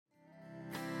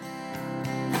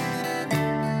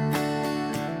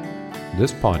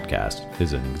This podcast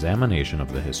is an examination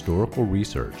of the historical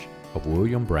research of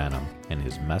William Branham and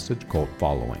his message cult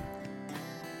following.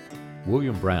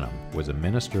 William Branham was a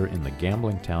minister in the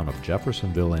gambling town of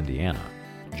Jeffersonville, Indiana,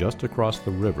 just across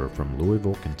the river from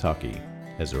Louisville, Kentucky,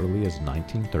 as early as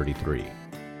 1933.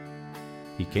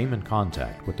 He came in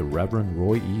contact with the Reverend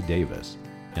Roy E. Davis,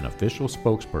 an official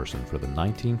spokesperson for the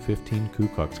 1915 Ku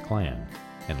Klux Klan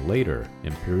and later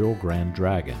Imperial Grand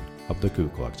Dragon of the Ku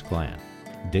Klux Klan.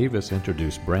 Davis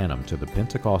introduced Branham to the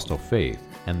Pentecostal faith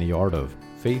and the art of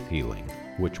faith healing,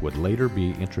 which would later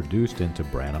be introduced into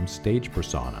Branham's stage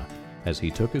persona as he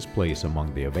took his place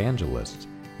among the evangelists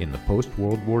in the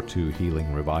post-World War II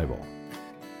healing revival.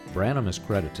 Branham is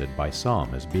credited by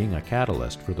some as being a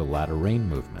catalyst for the Latter Rain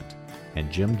movement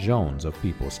and Jim Jones of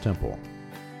People's Temple.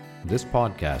 This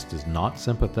podcast is not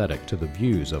sympathetic to the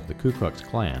views of the Ku Klux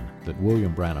Klan that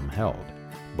William Branham held,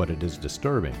 but it is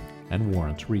disturbing and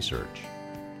warrants research.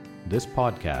 This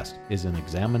podcast is an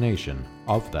examination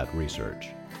of that research.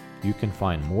 You can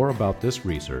find more about this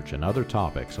research and other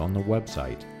topics on the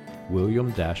website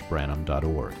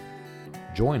william-branham.org.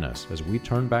 Join us as we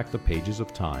turn back the pages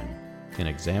of time and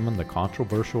examine the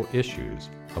controversial issues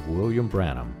of William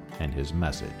Branham and his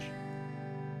message.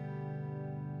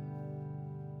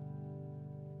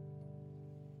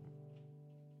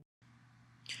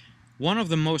 One of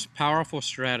the most powerful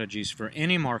strategies for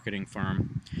any marketing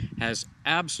firm has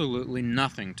absolutely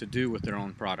nothing to do with their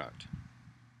own product.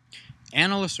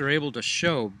 Analysts are able to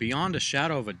show beyond a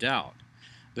shadow of a doubt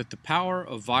that the power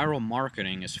of viral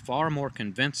marketing is far more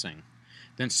convincing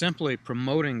than simply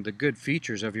promoting the good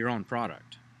features of your own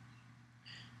product.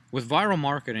 With viral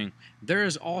marketing, there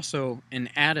is also an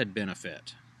added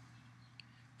benefit: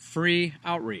 free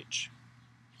outreach.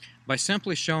 By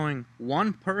simply showing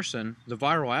one person the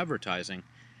viral advertising,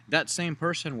 that same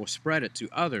person will spread it to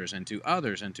others and to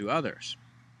others and to others.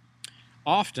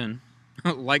 Often,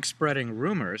 like spreading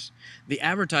rumors, the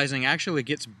advertising actually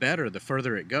gets better the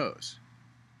further it goes.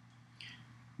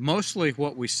 Mostly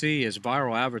what we see as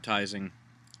viral advertising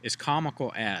is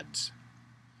comical ads.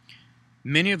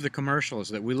 Many of the commercials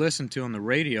that we listen to on the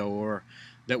radio or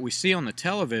that we see on the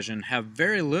television have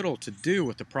very little to do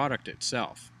with the product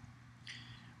itself.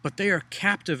 But they are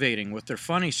captivating with their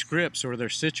funny scripts or their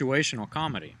situational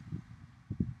comedy.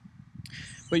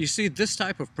 But you see, this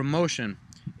type of promotion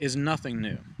is nothing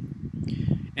new.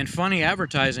 And funny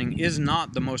advertising is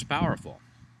not the most powerful.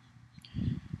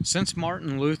 Since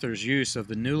Martin Luther's use of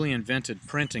the newly invented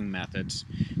printing methods,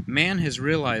 man has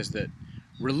realized that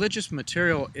religious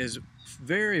material is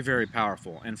very, very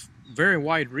powerful and very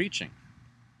wide-reaching.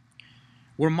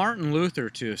 Were Martin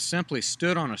Luther to have simply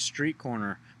stood on a street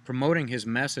corner promoting his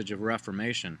message of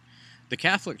Reformation, the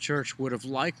Catholic Church would have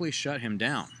likely shut him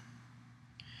down.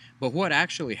 But what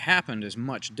actually happened is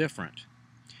much different.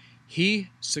 He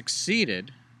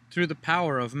succeeded through the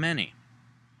power of many.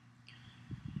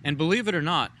 And believe it or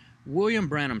not, William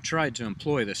Branham tried to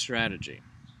employ this strategy.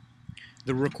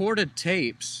 The recorded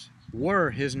tapes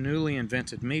were his newly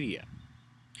invented media.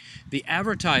 The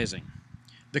advertising,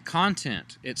 the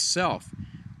content itself,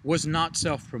 was not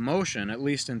self-promotion, at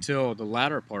least until the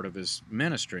latter part of his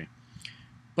ministry.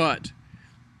 But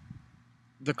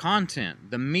the content,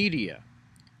 the media,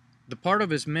 the part of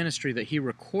his ministry that he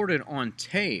recorded on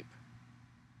tape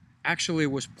actually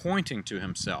was pointing to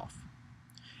himself.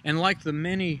 And like the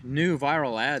many new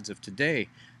viral ads of today,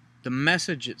 the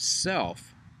message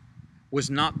itself was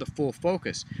not the full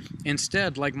focus.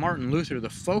 Instead, like Martin Luther, the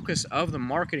focus of the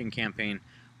marketing campaign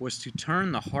was to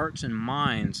turn the hearts and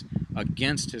minds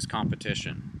against his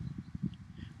competition,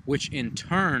 which in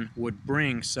turn would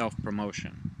bring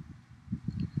self-promotion.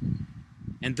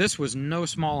 And this was no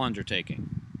small undertaking.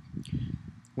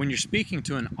 When you're speaking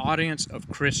to an audience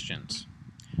of Christians,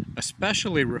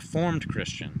 especially Reformed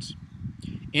Christians,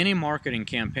 any marketing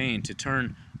campaign to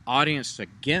turn audience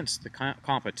against the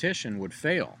competition would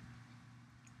fail.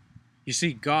 You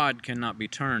see, God cannot be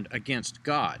turned against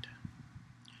God.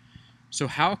 So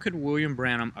how could William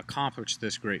Branham accomplish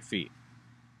this great feat?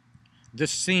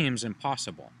 This seems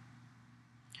impossible.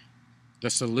 The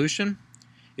solution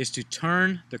is to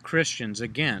turn the Christians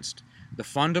against the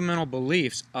fundamental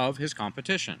beliefs of his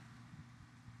competition.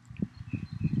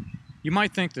 You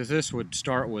might think that this would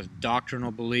start with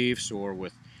doctrinal beliefs or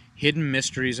with hidden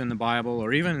mysteries in the Bible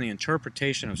or even the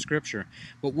interpretation of Scripture,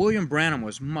 but William Branham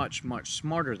was much, much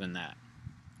smarter than that.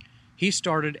 He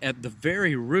started at the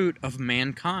very root of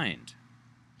mankind.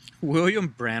 William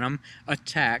Branham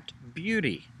attacked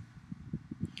beauty.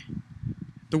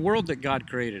 The world that God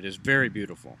created is very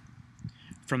beautiful.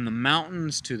 From the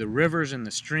mountains to the rivers and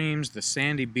the streams, the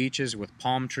sandy beaches with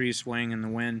palm trees swaying in the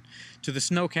wind, to the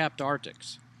snow-capped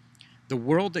Arctics. The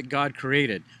world that God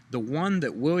created, the one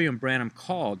that William Branham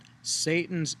called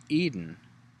Satan's Eden,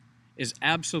 is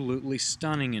absolutely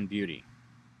stunning in beauty.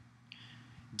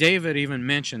 David even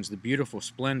mentions the beautiful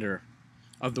splendor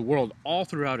of the world all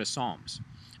throughout his Psalms,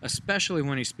 especially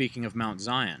when he's speaking of Mount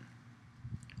Zion.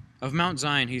 Of Mount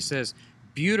Zion, he says,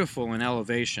 "Beautiful in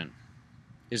elevation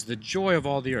is the joy of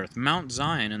all the earth, Mount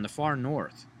Zion in the far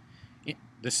north,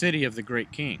 the city of the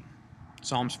great king."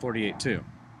 Psalms 48:2.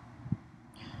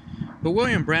 But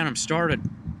William Branham started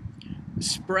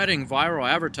spreading viral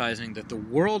advertising that the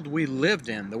world we lived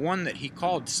in, the one that he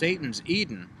called Satan's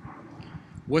Eden,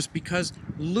 was because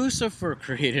Lucifer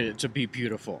created it to be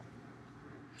beautiful.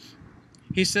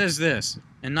 He says this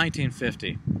in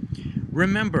 1950,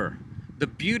 "Remember, the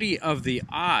beauty of the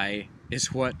eye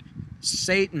is what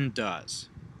Satan does."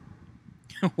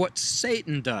 What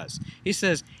Satan does. He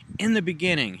says, in the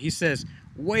beginning, he says,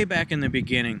 way back in the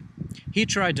beginning, he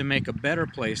tried to make a better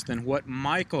place than what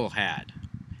Michael had.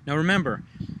 Now remember,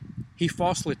 he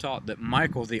falsely taught that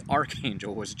Michael the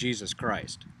archangel was Jesus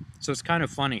Christ. So it's kind of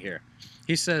funny here.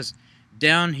 He says,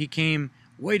 he came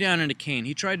way down into Cain.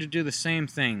 He tried to do the same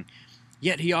thing,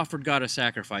 yet he offered God a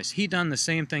sacrifice. He done the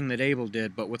same thing that Abel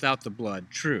did, but without the blood.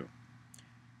 True.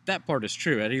 That part is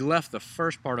true. Had he left the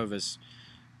first part of his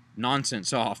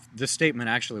nonsense off, this statement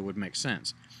actually would make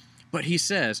sense. But he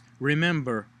says,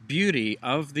 remember, beauty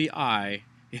of the eye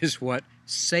is what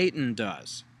Satan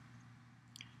does.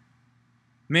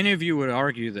 Many of you would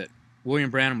argue that William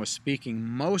Branham was speaking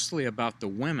mostly about the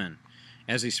women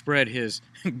as he spread his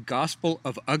gospel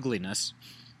of ugliness,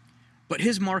 but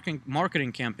his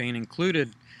marketing campaign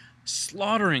included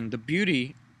slaughtering the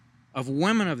beauty of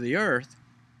women of the earth,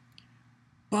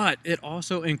 but it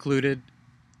also included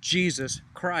Jesus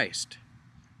Christ.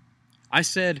 I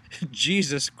said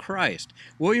Jesus Christ.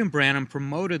 William Branham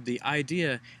promoted the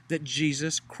idea that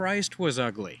Jesus Christ was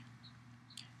ugly.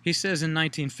 He says in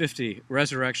 1950,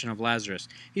 Resurrection of Lazarus,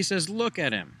 he says, look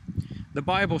at him. The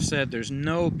Bible said there's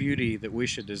no beauty that we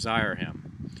should desire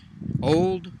him.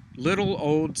 Little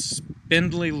old,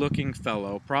 spindly-looking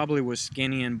fellow, probably was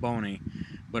skinny and bony,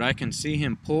 but I can see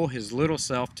him pull his little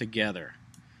self together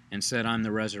and said, I'm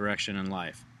the resurrection and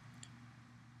life.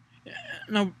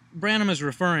 Now, Branham is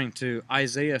referring to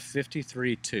Isaiah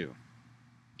 53:2.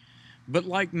 But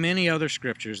like many other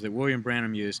scriptures that William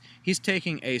Branham used, he's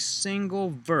taking a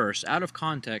single verse out of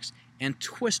context and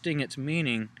twisting its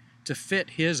meaning to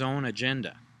fit his own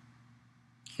agenda,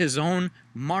 his own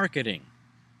marketing.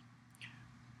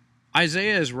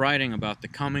 Isaiah is writing about the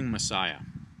coming Messiah.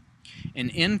 And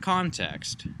in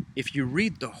context, if you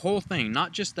read the whole thing,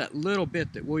 not just that little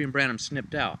bit that William Branham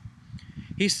snipped out,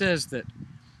 he says that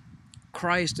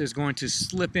Christ is going to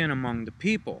slip in among the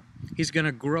people. He's going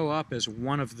to grow up as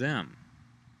one of them.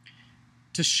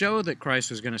 To show that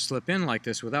Christ was going to slip in like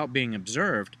this without being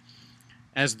observed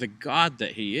as the God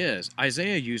that he is,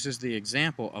 Isaiah uses the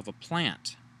example of a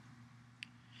plant.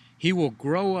 He will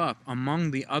grow up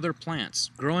among the other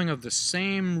plants, growing of the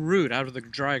same root out of the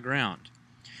dry ground.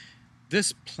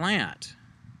 This plant,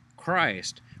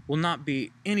 Christ, will not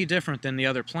be any different than the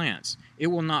other plants. It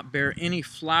will not bear any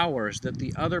flowers that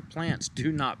the other plants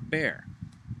do not bear.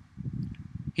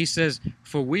 He says,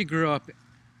 For he grew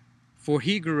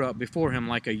up before him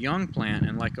like a young plant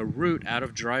and like a root out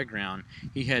of dry ground.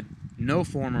 He had no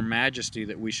form or majesty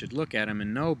that we should look at him,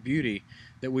 and no beauty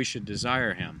that we should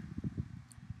desire him.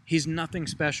 He's nothing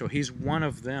special. He's one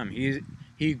of them.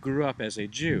 He grew up as a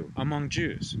Jew, among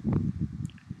Jews.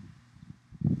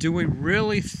 Do we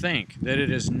really think that it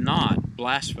is not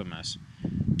blasphemous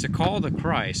to call the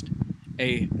Christ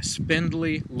a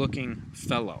spindly-looking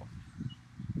fellow?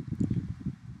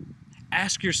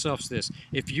 Ask yourselves this.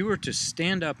 If you were to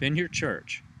stand up in your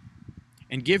church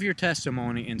and give your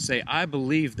testimony and say, I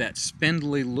believe that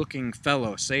spindly-looking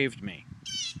fellow saved me,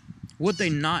 would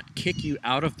they not kick you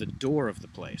out of the door of the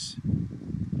place?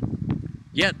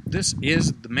 Yet this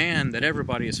is the man that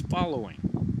everybody is following.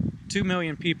 2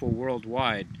 million people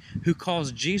worldwide who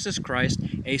calls Jesus Christ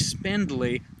a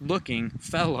spindly-looking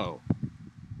fellow.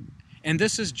 And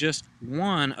this is just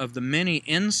one of the many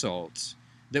insults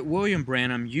that William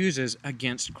Branham uses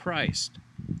against Christ.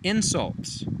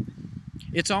 Insults.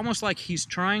 It's almost like he's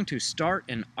trying to start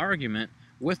an argument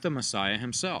with the Messiah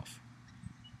himself.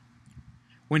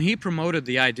 When he promoted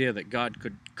the idea that God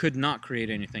could not create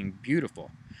anything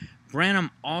beautiful,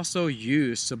 Branham also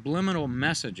used subliminal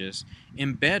messages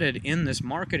embedded in this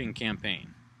marketing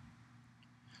campaign.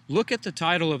 Look at the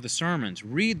title of the sermons.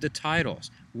 Read the titles,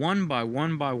 one by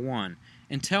one,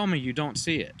 and tell me you don't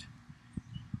see it.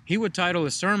 He would title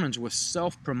his sermons with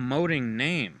self-promoting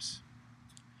names.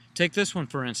 Take this one,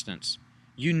 for instance,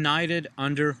 United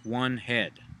Under One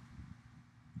Head.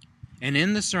 And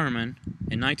in the sermon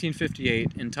in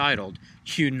 1958 entitled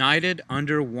United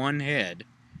Under One Head,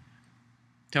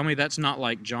 tell me that's not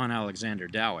like John Alexander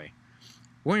Dowie.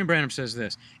 William Branham says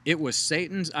this: it was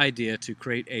Satan's idea to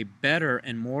create a better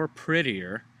and more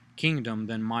prettier kingdom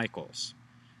than Michael's.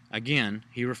 Again,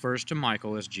 he refers to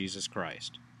Michael as Jesus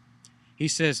Christ. He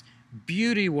says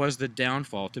beauty was the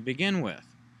downfall to begin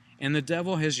with, and the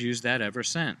devil has used that ever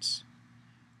since.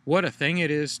 What a thing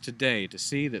it is today to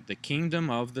see that the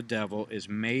kingdom of the devil is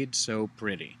made so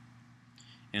pretty,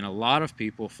 and a lot of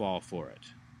people fall for it.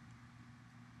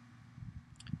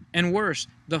 And worse,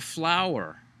 the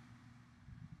flower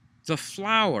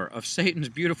of Satan's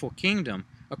beautiful kingdom,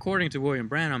 according to William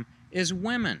Branham, is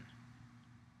women.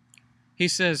 He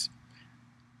says,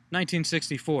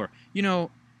 1964,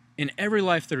 in every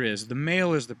life there is, the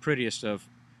male is the prettiest of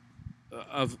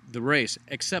the race,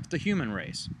 except the human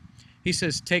race. He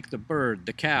says, take the bird,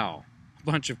 the cow, a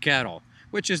bunch of cattle.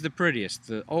 Which is the prettiest,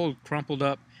 the old crumpled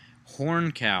up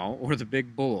horn cow or the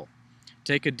big bull?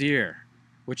 Take a deer.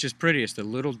 Which is prettiest, the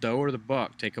little doe or the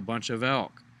buck? Take a bunch of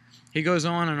elk. He goes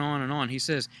on and on and on. He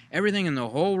says, everything in the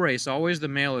whole race, always the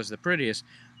male is the prettiest,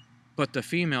 but the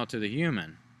female to the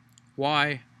human.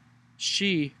 Why?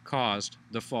 She caused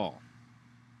the fall.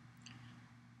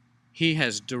 He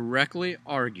has directly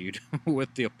argued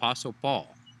with the Apostle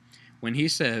Paul when he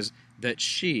says that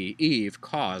she, Eve,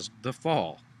 caused the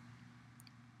fall.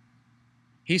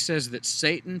 He says that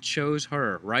Satan chose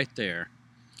her right there.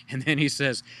 And then he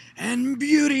says, and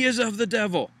beauty is of the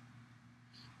devil.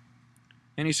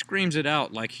 And he screams it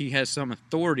out like he has some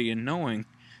authority in knowing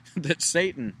that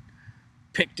Satan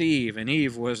picked Eve, and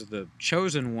Eve was the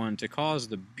chosen one to cause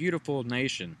the beautiful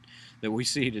nation that we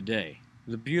see today.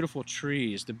 The beautiful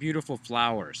trees, the beautiful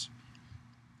flowers.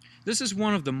 This is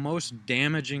one of the most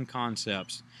damaging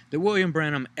concepts that William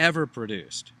Branham ever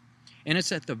produced. And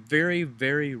it's at the very,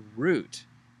 very root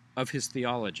of his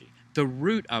theology. The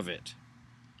root of it.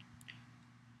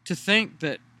 To think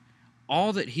that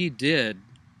all that he did,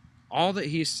 all that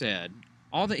he said,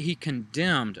 all that he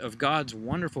condemned of God's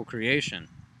wonderful creation,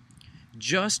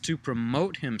 just to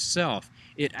promote himself,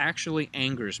 it actually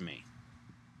angers me.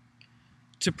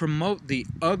 To promote the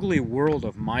ugly world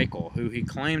of Michael, who he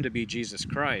claimed to be Jesus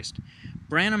Christ,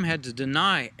 Branham had to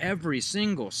deny every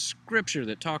single scripture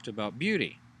that talked about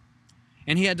beauty.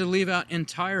 And he had to leave out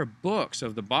entire books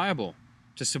of the Bible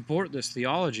to support this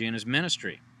theology in his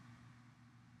ministry.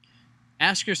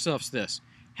 Ask yourselves this: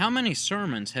 how many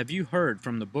sermons have you heard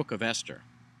from the book of Esther?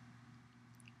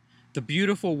 The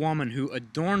beautiful woman who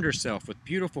adorned herself with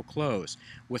beautiful clothes,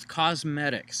 with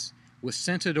cosmetics, with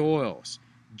scented oils,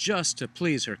 just to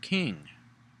please her king.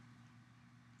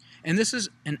 And this is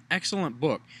an excellent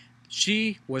book.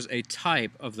 She was a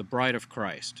type of the bride of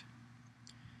Christ,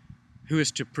 who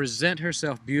is to present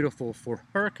herself beautiful for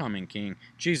her coming king,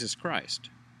 Jesus Christ.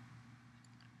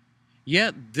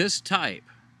 Yet this type,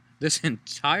 this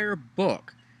entire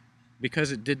book,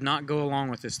 because it did not go along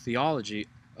with his theology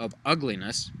of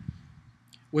ugliness,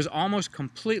 was almost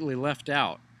completely left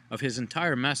out of his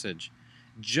entire message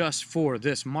just for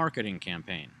this marketing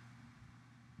campaign.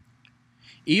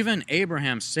 Even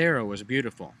Abraham's Sarah was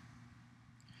beautiful.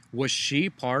 Was she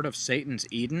part of Satan's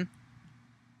Eden?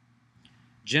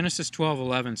 Genesis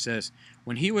 12:11 says,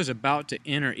 when he was about to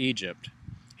enter Egypt,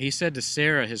 he said to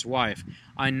Sarah, his wife,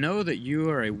 I know that you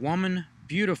are a woman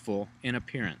beautiful in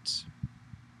appearance.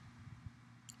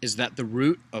 Is that the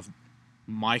root of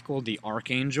Michael the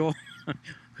archangel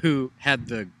who had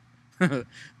the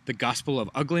gospel of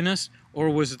ugliness? Or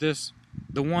was this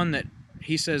the one that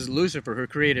he says Lucifer, who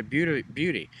created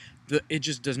beauty? It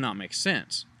just does not make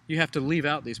sense. You have to leave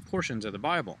out these portions of the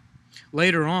Bible.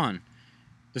 Later on,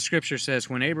 the scripture says,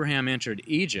 when Abraham entered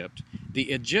Egypt,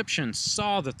 the Egyptians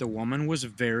saw that the woman was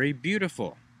very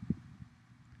beautiful.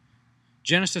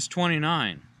 Genesis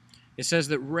 29, it says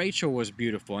that Rachel was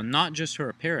beautiful, and not just her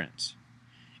appearance.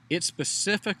 It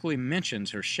specifically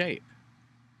mentions her shape.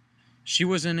 She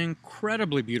was an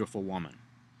incredibly beautiful woman.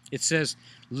 It says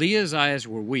Leah's eyes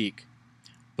were weak,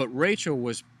 but Rachel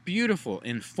was beautiful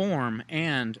in form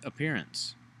and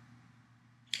appearance.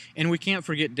 And we can't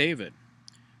forget David,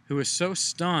 who was so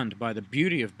stunned by the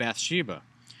beauty of Bathsheba.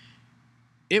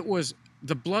 It was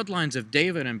the bloodlines of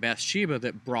David and Bathsheba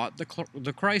that brought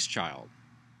the Christ child.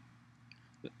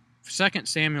 2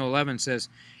 Samuel 11 says,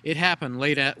 it happened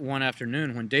late one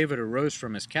afternoon when David arose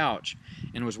from his couch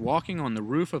and was walking on the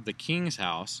roof of the king's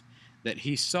house, that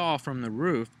he saw from the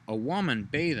roof a woman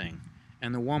bathing,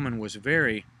 and the woman was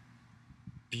very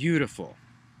beautiful.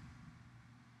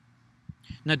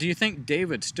 Now, do you think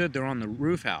David stood there on the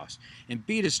roof house and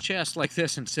beat his chest like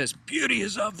this and says, beauty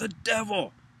is of the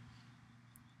devil?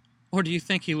 Or do you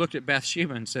think he looked at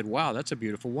Bathsheba and said, wow, that's a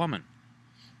beautiful woman?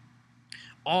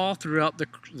 All throughout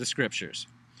the scriptures,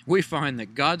 we find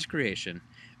that God's creation,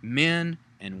 men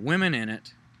and women in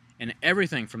it, and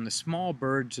everything from the small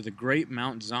bird to the great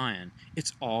Mount Zion,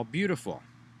 it's all beautiful.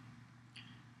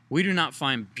 We do not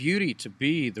find beauty to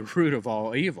be the root of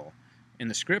all evil in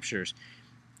the scriptures.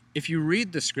 If you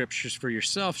read the scriptures for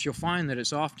yourselves, you'll find that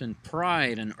it's often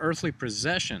pride and earthly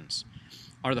possessions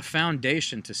are the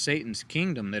foundation to Satan's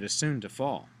kingdom that is soon to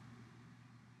fall.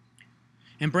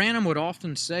 And Branham would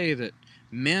often say that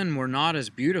men were not as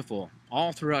beautiful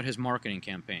all throughout his marketing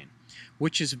campaign,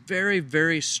 which is very,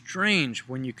 very strange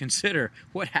when you consider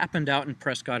what happened out in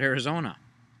Prescott, Arizona.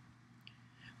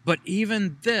 But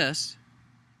even this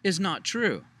is not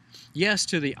true. Yes,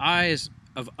 to the eyes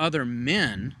of other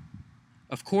men,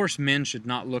 of course men should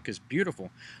not look as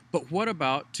beautiful, but what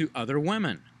about to other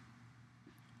women?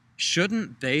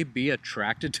 Shouldn't they be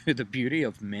attracted to the beauty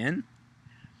of men?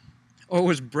 Or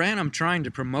was Branham trying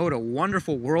to promote a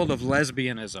wonderful world of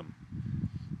lesbianism?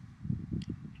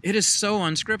 It is so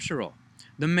unscriptural.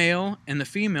 The male and the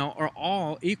female are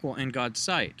all equal in God's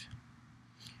sight.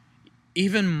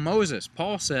 Even Moses,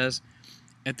 Paul says,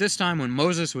 at this time when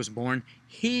Moses was born,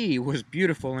 he was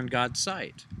beautiful in God's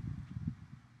sight.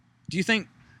 Do you think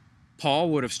Paul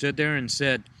would have stood there and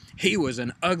said, he was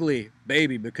an ugly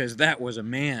baby because that was a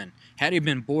man? Had he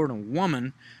been born a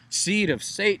woman, seed of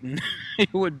Satan, he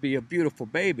would be a beautiful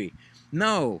baby.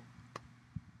 No.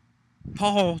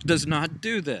 Paul does not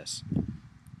do this.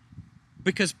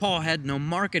 Because Paul had no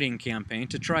marketing campaign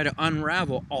to try to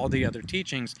unravel all the other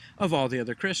teachings of all the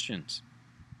other Christians.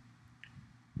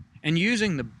 And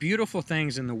using the beautiful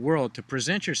things in the world to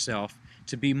present yourself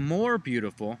to be more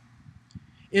beautiful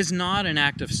is not an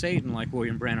act of Satan like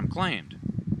William Branham claimed.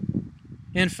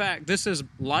 In fact, this is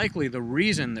likely the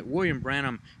reason that William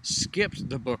Branham skipped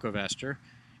the book of Esther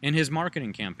in his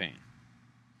marketing campaign.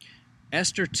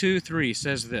 Esther 2:3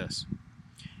 says this,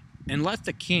 "And let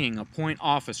the king appoint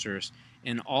officers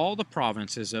in all the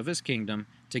provinces of his kingdom,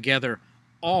 together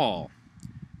all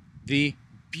the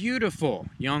beautiful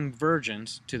young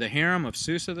virgins to the harem of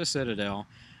Susa the citadel,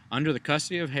 under the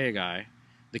custody of Haggai,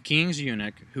 the king's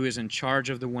eunuch, who is in charge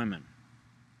of the women."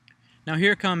 Now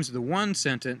here comes the one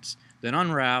sentence that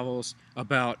unravels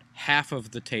about half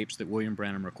of the tapes that William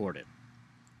Branham recorded.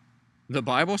 The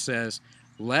Bible says,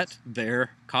 "Let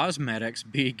their cosmetics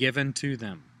be given to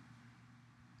them."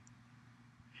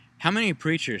 How many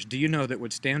preachers do you know that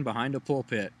would stand behind a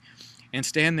pulpit and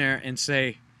stand there and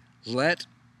say, "Let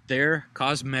their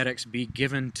cosmetics be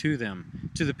given to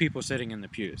them," to the people sitting in the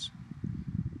pews?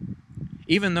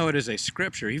 Even though it is a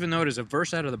scripture, even though it is a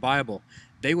verse out of the Bible,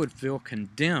 they would feel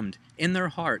condemned in their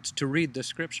hearts to read this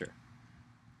scripture.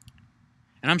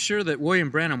 And I'm sure that William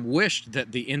Branham wished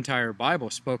that the entire Bible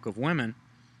spoke of women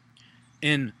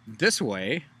in this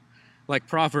way. Like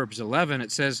Proverbs 11,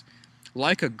 it says,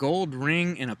 "Like a gold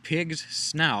ring in a pig's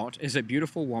snout is a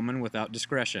beautiful woman without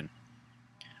discretion."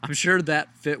 I'm sure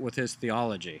that fit with his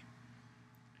theology.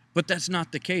 But that's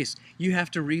not the case. You have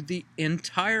to read the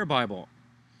entire Bible.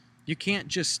 You can't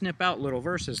just snip out little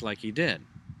verses like he did.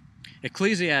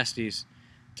 Ecclesiastes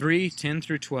 3:10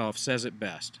 through 12 says it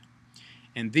best.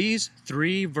 And these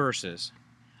 3 verses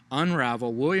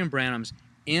unravel William Branham's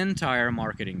entire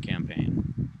marketing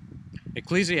campaign.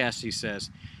 Ecclesiastes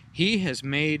says, "He has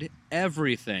made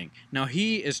everything." Now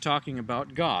he is talking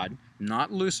about God,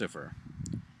 not Lucifer.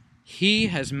 "He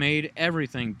has made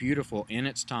everything beautiful in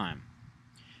its time.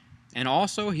 And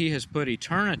also he has put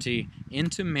eternity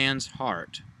into man's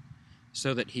heart,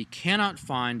 so that he cannot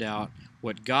find out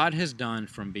what God has done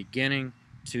from beginning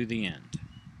to the end."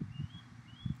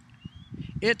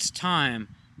 It's time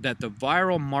that the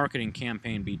viral marketing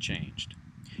campaign be changed.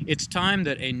 It's time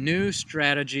that a new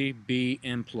strategy be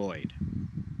employed.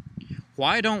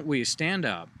 Why don't we stand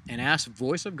up and ask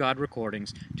Voice of God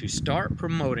Recordings to start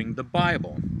promoting the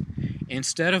Bible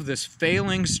instead of this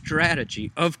failing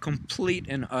strategy of complete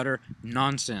and utter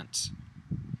nonsense?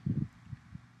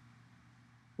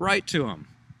 Write to them.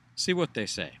 See what they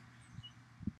say.